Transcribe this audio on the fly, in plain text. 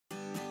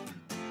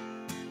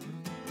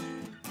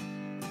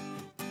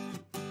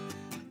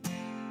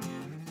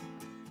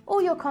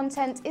All your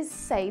content is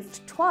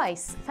saved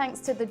twice thanks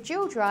to the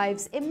dual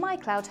drives in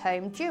MyCloud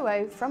Home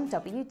Duo from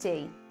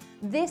WD.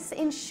 This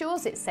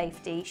ensures its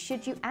safety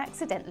should you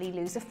accidentally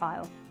lose a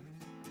file.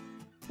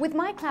 With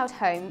MyCloud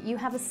Home, you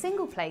have a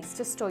single place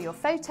to store your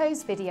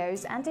photos,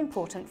 videos and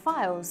important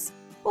files.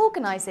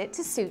 Organise it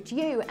to suit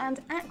you and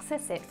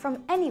access it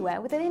from anywhere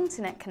with an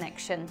internet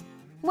connection.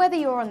 Whether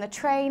you're on the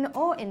train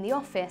or in the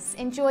office,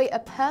 enjoy a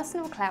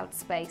personal cloud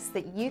space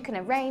that you can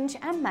arrange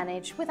and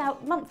manage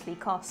without monthly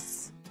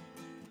costs.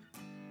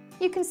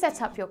 You can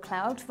set up your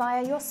cloud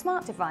via your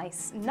smart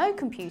device. No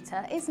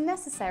computer is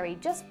necessary,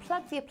 just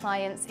plug the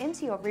appliance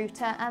into your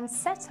router and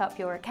set up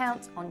your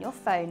account on your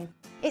phone.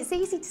 It's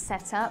easy to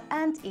set up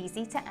and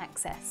easy to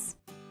access.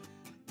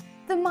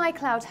 The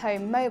MyCloud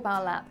Home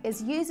mobile app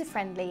is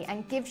user-friendly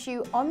and gives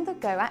you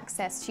on-the-go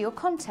access to your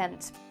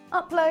content.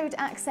 Upload,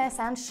 access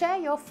and share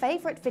your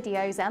favourite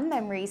videos and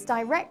memories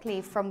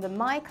directly from the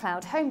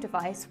MyCloud Home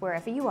device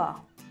wherever you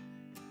are.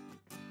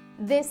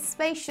 This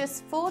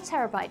spacious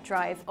 4TB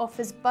drive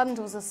offers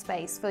bundles of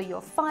space for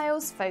your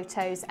files,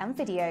 photos and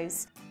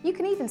videos. You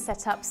can even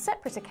set up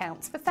separate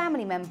accounts for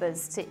family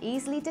members to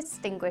easily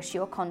distinguish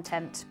your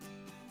content.